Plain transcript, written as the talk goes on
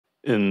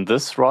In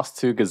this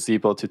ROS2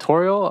 Gazebo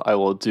tutorial, I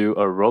will do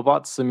a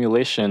robot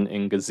simulation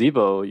in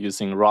Gazebo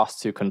using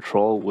ROS2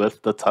 control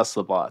with the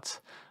TeslaBot.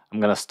 I'm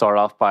going to start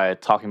off by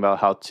talking about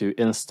how to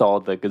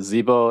install the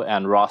Gazebo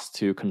and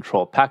ROS2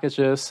 control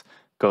packages,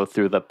 go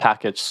through the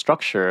package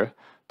structure,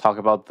 talk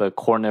about the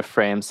coordinate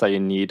frames that you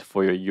need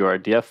for your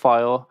URDF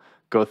file,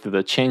 go through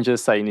the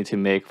changes that you need to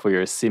make for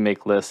your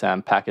CMakeLists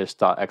and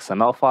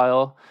Package.xml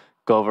file,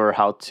 go over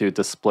how to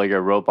display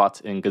your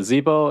robot in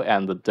Gazebo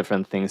and the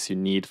different things you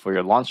need for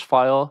your launch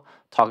file,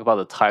 talk about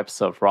the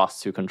types of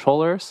ROS2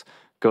 controllers,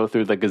 go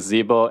through the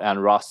Gazebo and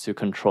ROS2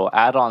 control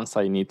add-ons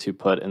that you need to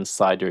put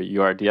inside your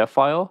URDF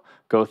file,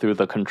 go through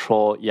the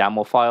control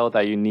YAML file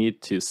that you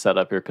need to set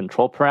up your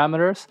control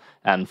parameters,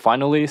 and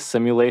finally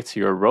simulate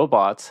your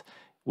robot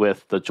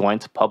with the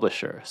joint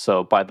publisher.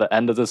 So by the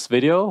end of this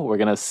video, we're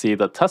going to see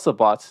the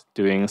TeslaBot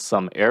doing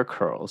some air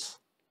curls.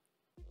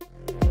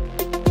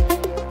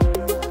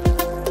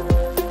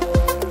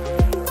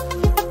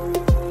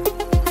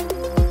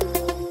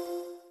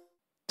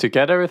 To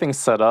get everything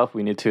set up,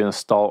 we need to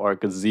install our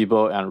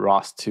Gazebo and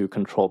ROS2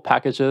 control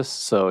packages.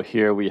 So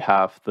here we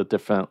have the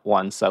different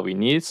ones that we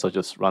need. So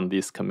just run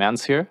these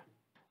commands here.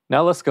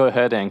 Now let's go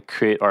ahead and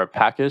create our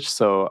package.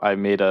 So I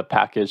made a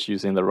package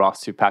using the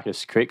ROS2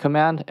 package create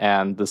command,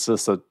 and this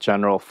is a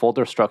general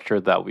folder structure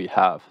that we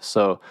have.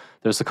 So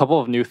there's a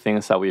couple of new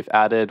things that we've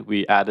added.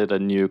 We added a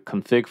new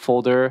config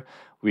folder.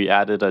 We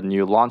added a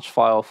new launch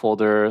file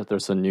folder.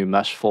 There's a new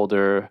mesh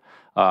folder,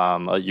 a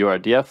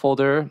URDF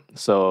folder.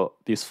 So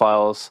these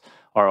files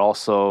are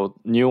also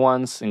new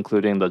ones,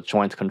 including the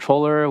joint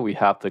controller. We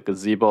have the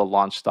Gazebo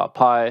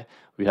launch.py.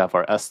 We have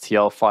our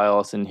STL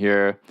files in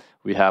here.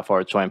 We have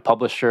our joint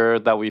publisher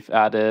that we've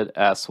added,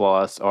 as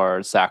well as our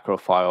Zacro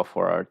file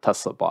for our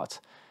TeslaBot.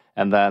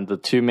 And then the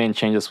two main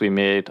changes we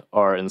made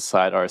are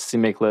inside our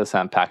CMakeLists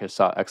and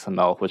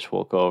Package.xml, which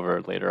we'll go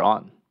over later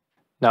on.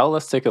 Now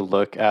let's take a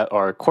look at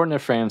our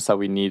coordinate frames that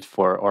we need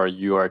for our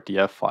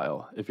URDF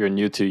file. If you're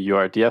new to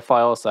URDF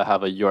files, I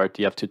have a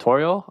URDF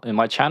tutorial in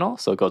my channel,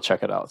 so go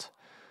check it out.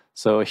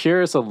 So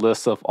here's a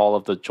list of all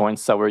of the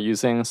joints that we're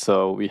using.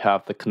 So we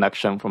have the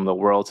connection from the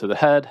whirl to the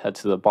head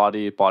to the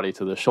body, body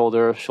to the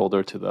shoulder,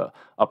 shoulder to the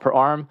upper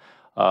arm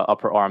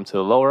to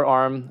the lower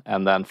arm,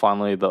 and then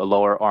finally the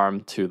lower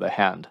arm to the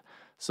hand.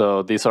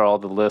 So these are all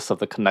the lists of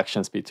the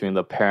connections between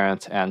the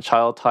parent and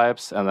child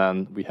types, and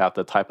then we have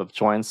the type of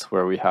joints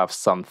where we have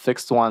some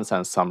fixed ones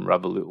and some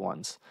revolute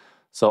ones.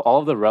 So all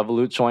of the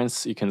revolute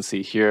joints you can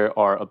see here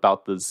are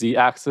about the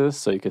z-axis,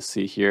 so you can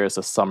see here is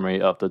a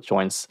summary of the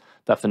joints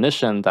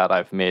definition that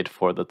I've made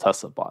for the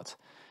TeslaBot.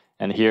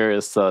 And here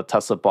is the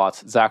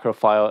TeslaBot Zacro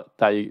file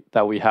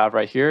that we have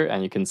right here,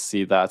 and you can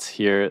see that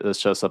here is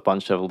just a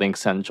bunch of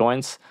links and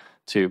joints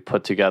to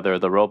put together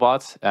the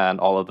robot, and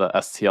all of the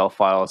STL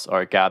files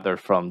are gathered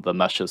from the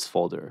meshes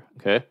folder.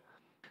 Okay.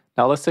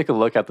 Now let's take a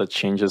look at the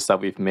changes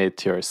that we've made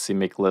to our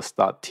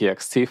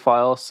CMakeLists.txt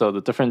file. So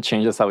the different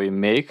changes that we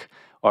make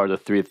are the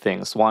three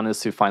things. One is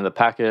to find the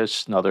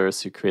package, another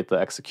is to create the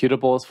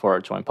executables for our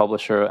joint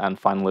publisher, and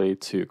finally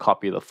to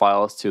copy the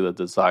files to the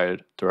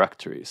desired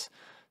directories.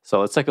 So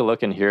let's take a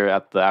look in here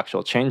at the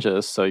actual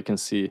changes. So you can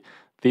see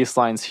these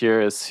lines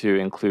here is to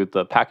include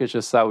the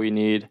packages that we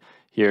need.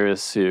 Here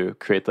is to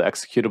create the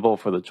executable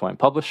for the joint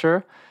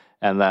publisher.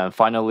 And then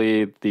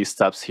finally, these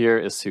steps here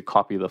is to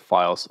copy the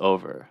files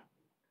over.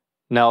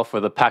 Now for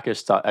the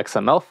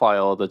Package.xml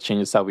file, the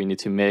changes that we need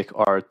to make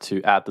are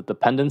to add the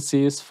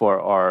dependencies for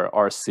our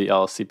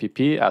RCL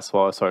CPP as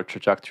well as our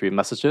trajectory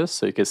messages.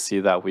 So you can see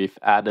that we've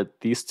added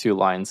these two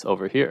lines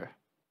over here.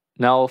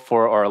 Now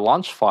for our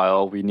launch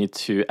file, we need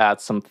to add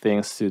some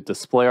things to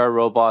display our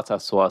robot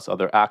as well as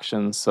other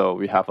actions. So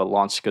we have a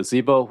launch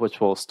Gazebo,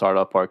 which will start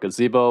up our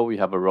Gazebo. We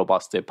have a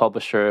robot state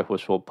publisher,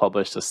 which will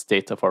publish the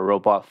state of our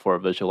robot for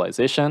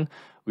visualization.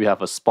 We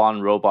have a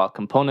spawn robot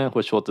component,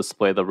 which will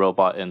display the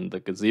robot in the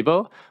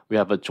Gazebo. We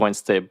have a joint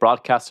state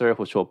broadcaster,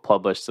 which will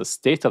publish the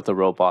state of the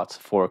robot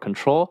for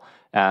control.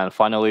 And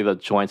finally, the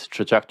joint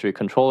trajectory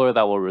controller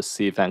that will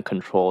receive and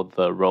control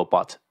the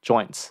robot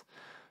joints.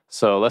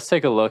 So let's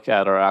take a look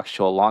at our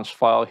actual launch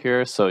file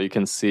here. So you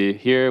can see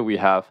here we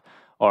have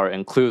our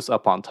includes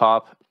up on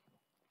top.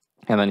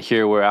 And then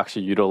here we're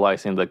actually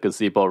utilizing the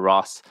Gazebo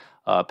ROS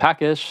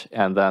package,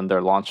 and then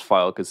their launch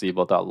file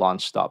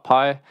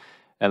gazebo.launch.py.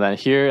 And then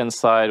here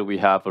inside we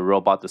have a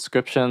robot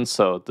description.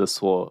 So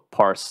this will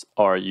parse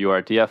our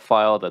URDF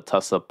file, the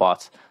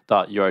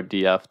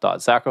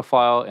TeslaBot.urdf.zacro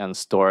file, and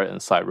store it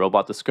inside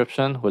robot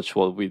description, which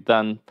we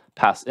then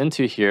pass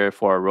into here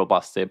for our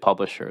robot state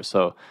publisher.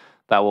 So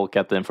that will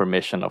get the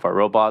information of our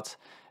robot.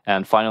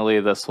 And finally,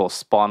 this will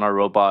spawn our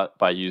robot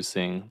by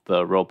using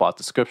the robot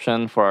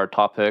description for our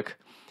topic.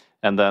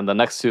 And then the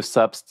next two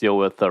steps deal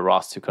with the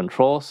ROS2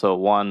 control. So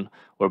one,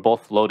 we're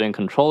both loading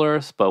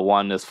controllers, but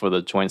one is for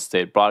the joint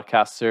state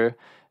broadcaster,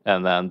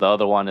 and then the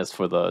other one is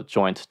for the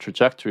joint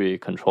trajectory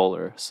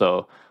controller.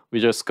 So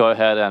we just go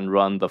ahead and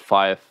run the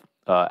 5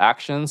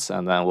 actions,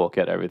 and then we'll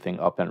get everything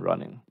up and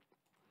running.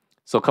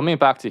 So coming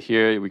back to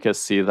here, we can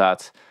see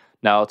that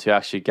Now to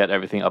actually get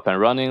everything up and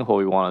running, what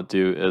we want to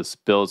do is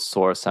build,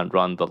 source, and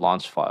run the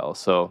launch file.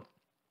 So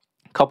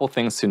a couple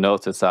things to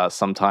note is that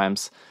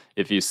sometimes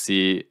if you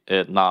see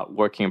it not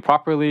working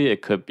properly,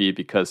 it could be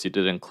because you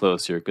didn't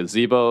close your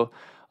Gazebo.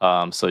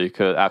 So you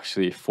could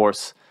actually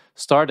force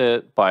start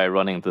it by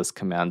running this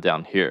command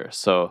down here.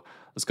 So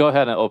let's go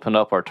ahead and open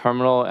up our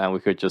terminal, and we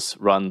could just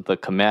run the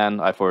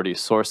command. I've already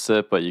sourced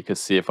it, but you can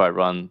see if I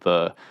run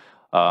the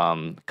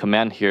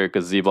command here,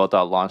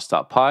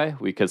 gazebo.launch.py,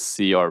 we could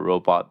see our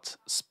robot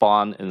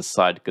spawn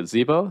inside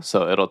Gazebo.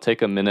 So it'll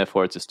take a minute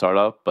for it to start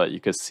up, but you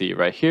could see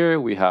right here,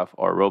 we have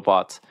our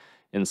robot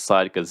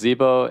inside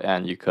Gazebo,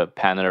 and you could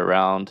pan it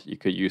around. You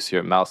could use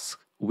your mouse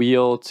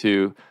wheel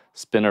to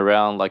spin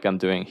around like I'm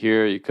doing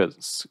here. You could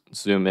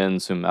zoom in,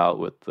 zoom out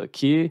with the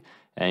key,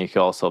 and you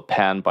can also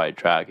pan by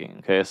dragging.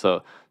 Okay,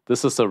 so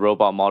this is the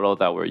robot model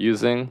that we're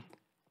using,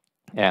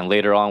 and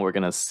later on we're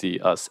going to see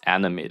us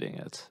animating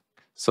it.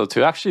 So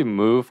to actually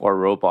move our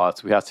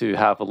robots, we have to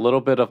have a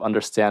little bit of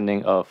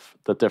understanding of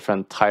the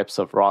different types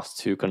of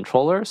ROS2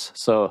 controllers.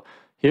 So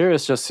here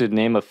is just to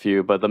name a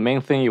few, but the main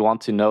thing you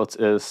want to note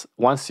is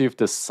once you've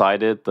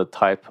decided the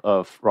type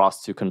of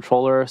ROS2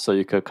 controller, so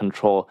you could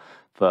control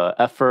the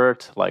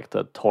effort, like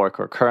the torque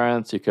or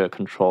current, you could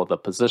control the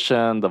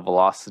position, the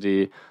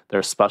velocity.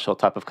 There's special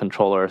type of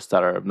controllers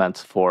that are meant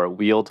for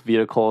wheeled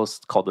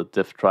vehicles called the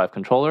diff drive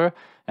controller.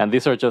 And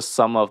these are just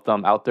some of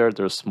them out there.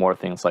 There's more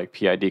things like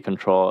PID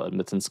control,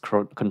 admittance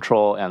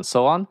control, and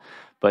so on.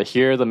 But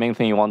here, the main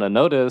thing you want to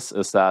notice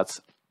is that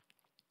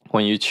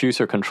when you choose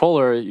your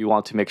controller, you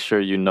want to make sure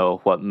you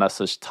know what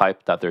message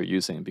type that they're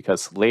using,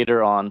 because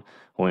later on,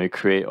 when we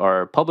create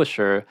our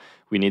publisher,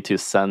 we need to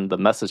send the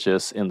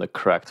messages in the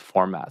correct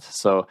format.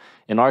 So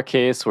in our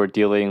case, we're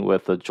dealing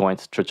with a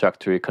joint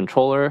trajectory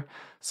controller.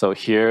 So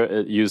here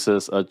it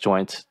uses a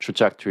joint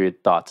trajectory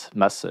dot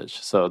message.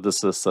 So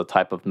this is the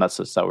type of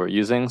message that we're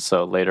using.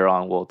 So later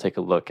on, we'll take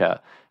a look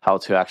at how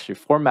to actually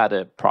format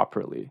it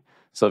properly.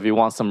 So if you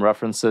want some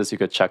references, you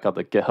could check out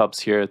the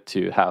GitHubs here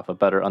to have a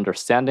better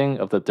understanding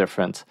of the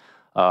different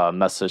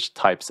message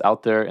types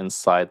out there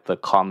inside the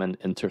common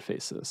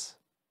interfaces.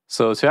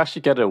 So to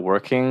actually get it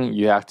working,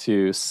 you have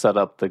to set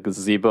up the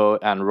Gazebo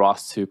and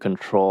ROS2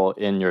 control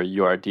in your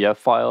URDF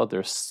file.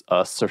 There's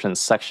a certain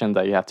section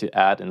that you have to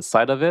add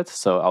inside of it,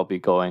 so I'll be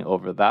going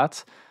over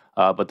that.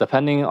 But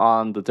depending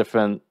on the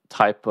different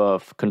type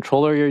of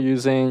controller you're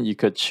using, you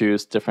could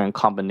choose different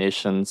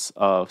combinations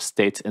of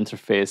state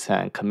interface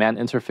and command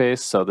interface.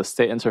 So the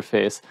state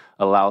interface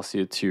allows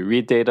you to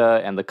read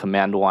data, and the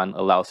command one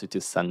allows you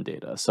to send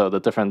data. So the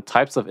different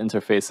types of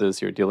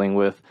interfaces you're dealing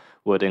with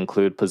would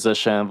include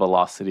position,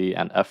 velocity,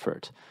 and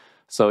effort.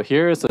 So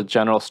here is the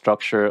general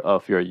structure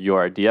of your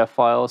URDF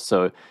file.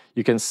 So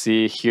you can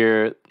see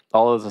here,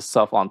 all of the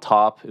stuff on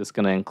top is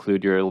going to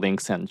include your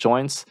links and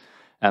joints.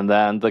 And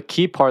then the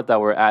key part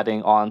that we're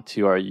adding on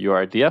to our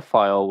URDF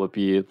file would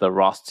be the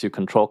ROS2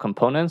 control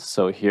components.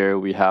 So here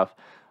we have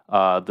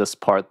this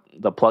part,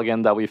 the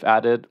plugin that we've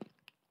added.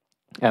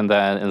 And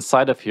then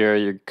inside of here,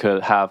 you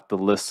could have the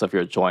list of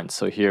your joints.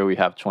 So here we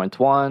have joint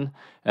 1,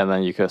 and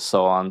then you could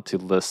so on to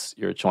list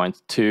your joint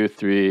 2,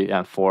 3,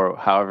 and 4,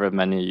 however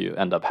many you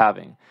end up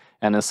having.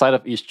 And inside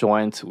of each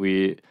joint,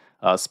 we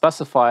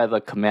specify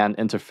the command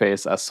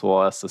interface as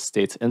well as the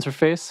state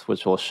interface,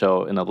 which we'll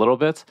show in a little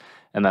bit.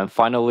 And then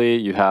finally,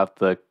 you have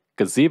the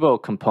Gazebo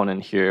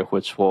component here,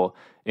 which will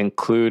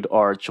include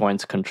our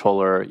joint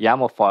controller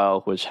YAML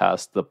file, which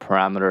has the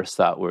parameters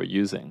that we're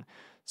using.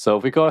 So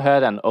if we go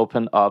ahead and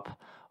open up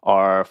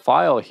our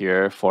file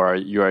here for our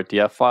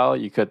URDF file,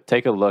 you could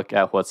take a look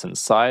at what's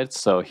inside.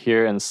 So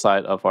here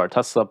inside of our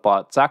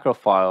TeslaBot Zacro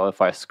file, if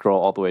I scroll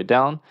all the way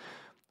down,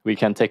 we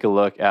can take a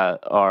look at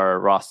our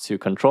ROS2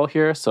 control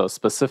here. So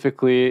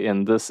specifically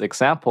in this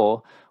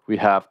example, we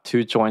have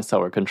 2 joints that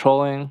we're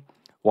controlling.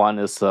 One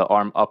is the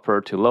arm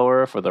upper to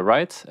lower for the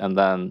right, and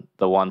then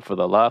the one for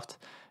the left.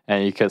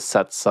 And you could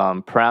set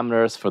some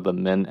parameters for the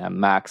min and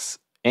max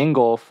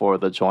angle for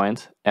the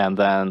joint. And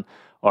then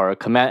our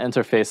command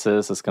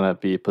interfaces is going to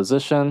be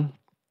position.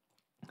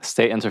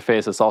 State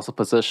interface is also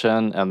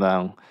position. And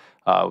then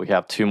we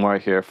have 2 more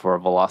here for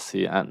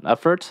velocity and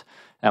effort.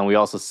 And we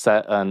also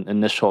set an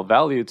initial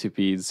value to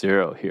be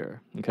 0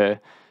 here. Okay.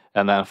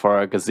 And then for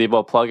our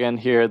Gazebo plugin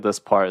here, this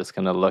part is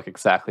going to look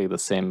exactly the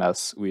same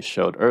as we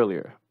showed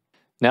earlier.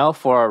 Now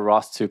for our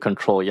ROS2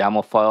 control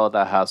YAML file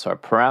that has our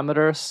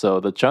parameters. So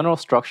the general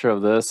structure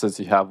of this is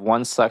you have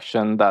one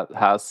section that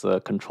has the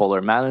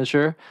controller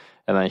manager.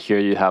 And then here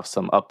you have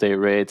some update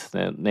rate,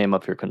 the name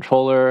of your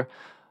controller,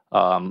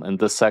 in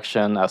this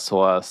section, as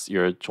well as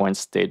your joint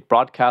state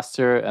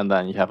broadcaster. And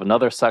then you have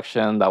another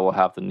section that will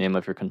have the name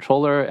of your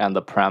controller and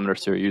the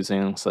parameters you're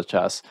using, such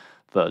as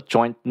the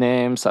joint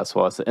names, as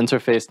well as the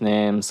interface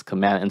names,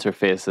 command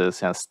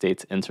interfaces, and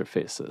state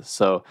interfaces.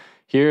 So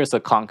here's a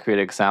concrete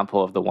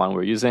example of the one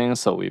we're using.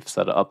 So we've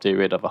set an update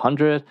rate of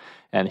 100,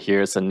 and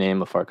here's the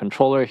name of our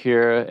controller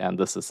here, and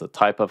this is the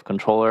type of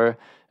controller.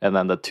 And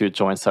then the 2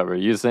 joints that we're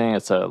using,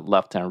 it's a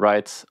left and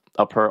right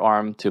upper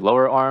arm to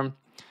lower arm.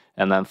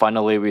 And then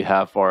finally, we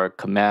have our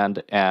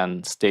command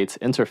and state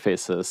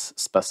interfaces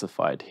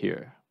specified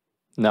here.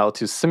 Now,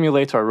 to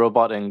simulate our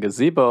robot in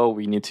Gazebo,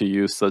 we need to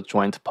use the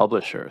joint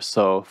publisher.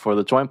 So for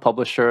the joint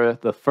publisher,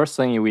 the first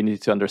thing we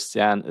need to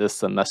understand is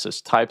the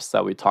message types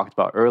that we talked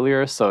about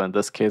earlier. So in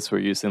this case, we're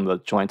using the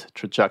joint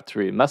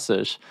trajectory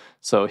message.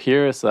 So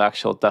here is the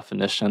actual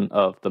definition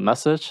of the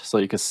message. So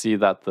you can see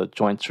that the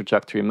joint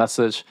trajectory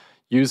message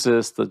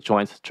uses the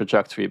joint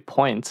trajectory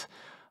point.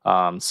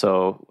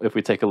 So if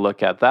we take a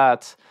look at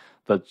that,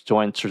 the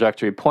joint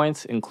trajectory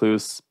point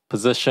includes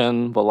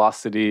position,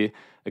 velocity,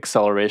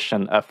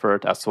 acceleration,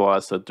 effort, as well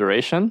as the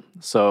duration.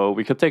 So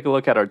we could take a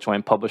look at our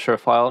joint publisher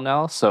file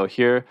now. So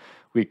here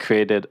we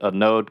created a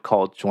node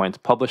called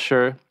joint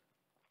publisher.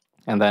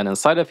 And then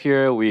inside of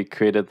here, we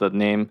created the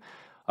name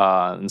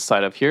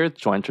inside of here,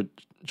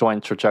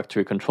 joint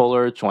trajectory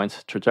controller,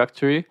 joint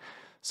trajectory.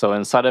 So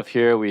inside of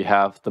here, we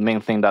have the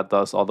main thing that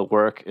does all the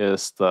work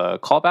is the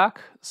callback.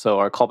 So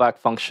our callback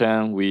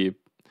function, we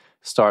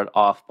start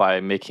off by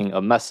making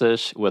a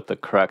message with the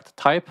correct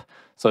type.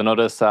 So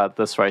notice that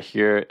this right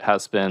here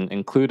has been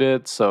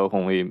included. So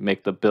when we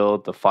make the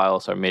build, the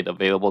files are made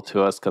available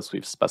to us because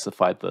we've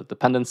specified the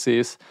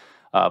dependencies.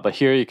 But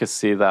here you can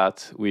see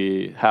that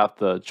we have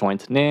the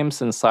joint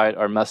names inside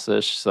our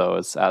message. So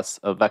it's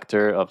as a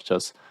vector of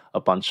just a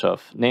bunch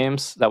of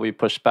names that we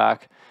push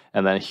back.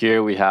 And then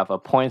here we have a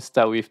point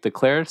that we've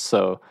declared.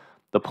 So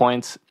the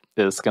point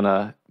is going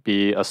to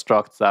be a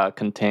struct that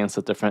contains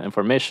the different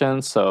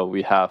information. So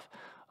we have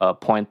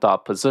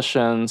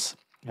point.positions,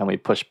 and we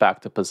push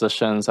back the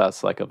positions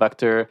as like a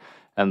vector.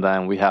 And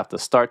then we have the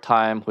start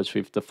time, which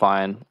we've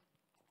defined.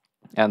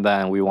 And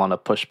then we want to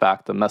push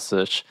back the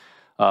message,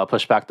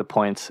 push back the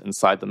point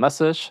inside the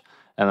message.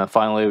 And then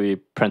finally, we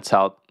print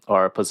out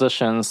our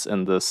positions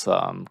in this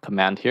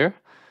command here.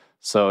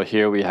 So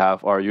here we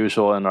have our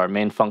usual in our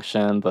main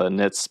function, the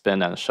init,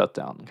 spin, and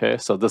shutdown. Okay,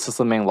 so this is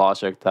the main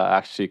logic that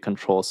actually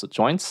controls the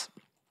joints.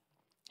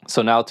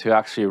 So now to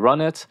actually run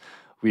it,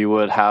 we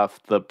would have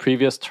the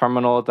previous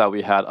terminal that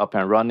we had up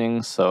and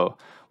running. So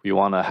we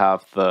want to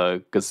have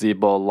the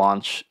Gazebo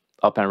launch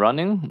up and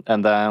running.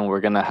 And then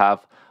we're going to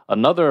have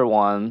another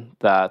one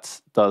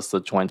that does the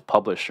joint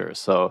publisher.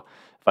 So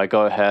if I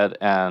go ahead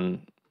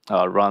and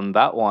run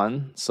that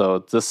one, so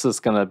this is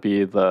going to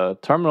be the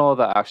terminal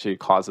that actually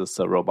causes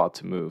the robot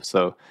to move.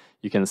 So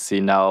you can see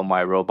now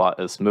my robot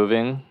is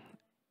moving.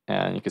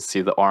 And you can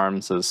see the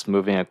arms is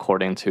moving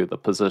according to the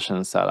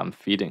positions that I'm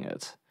feeding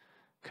it.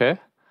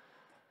 Okay.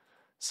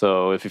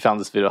 So if you found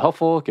this video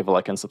helpful, give a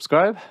like and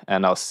subscribe,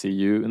 and I'll see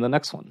you in the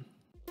next one.